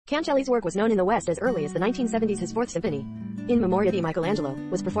Kancheli's work was known in the West as early as the 1970s. His Fourth Symphony, In Memoria di Michelangelo,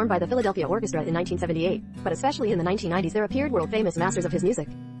 was performed by the Philadelphia Orchestra in 1978, but especially in the 1990s there appeared world-famous masters of his music,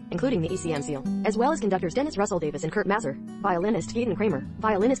 including the ECM seal, as well as conductors Dennis Russell Davis and Kurt Masur, violinist Gidon Kremer,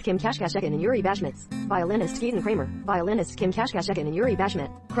 violinist Kashkaschechan and Yuri Bashmetz, violinist Gidon Kremer, violinist Kashkaschechan and Yuri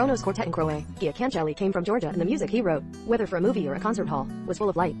Bashmet. Kronos Quartet and Croet. Giya Kancheli came from Georgia, and the music he wrote, whether for a movie or a concert hall, was full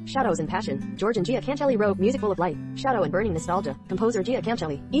of light, shadows and passion. Georgian Giya Kancheli wrote music full of light, shadow and burning nostalgia. Composer Giya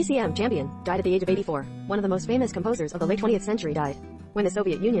Kancheli, ECM champion, died at the age of 84. One of the most famous composers of the late 20th century died when the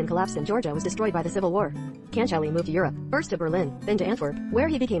Soviet Union collapsed and Georgia was destroyed by the Civil War. Kancheli moved to Europe, first to Berlin, then to Antwerp, where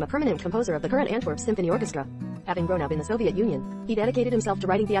he became a permanent composer of the current Antwerp Symphony Orchestra. Having grown up in the Soviet Union, he dedicated himself to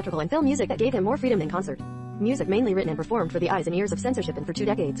writing theatrical and film music that gave him more freedom than concert music, mainly written and performed for the eyes and ears of censorship, and for 2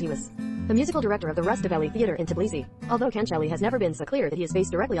 decades he was the musical director of the Rustaveli Theater in Tbilisi. Although Kancheli has never been so clear that he is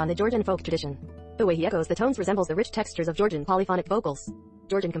based directly on the Georgian folk tradition, the way he echoes the tones resembles the rich textures of Georgian polyphonic vocals.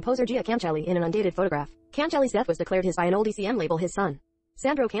 Georgian composer Giya Kancheli in an undated photograph. Kancheli's death was declared his by an old ECM label. His son,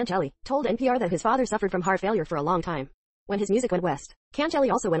 Sandro Kancheli, told NPR that his father suffered from heart failure for a long time when his music went west.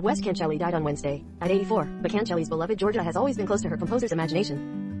 Kancheli also went west. Kancheli died on Wednesday at 84, but Kancheli's beloved Georgia has always been close to her composer's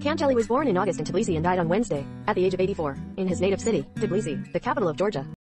imagination. Kancheli was born in August in Tbilisi and died on Wednesday at the age of 84 in his native city, Tbilisi, the capital of Georgia.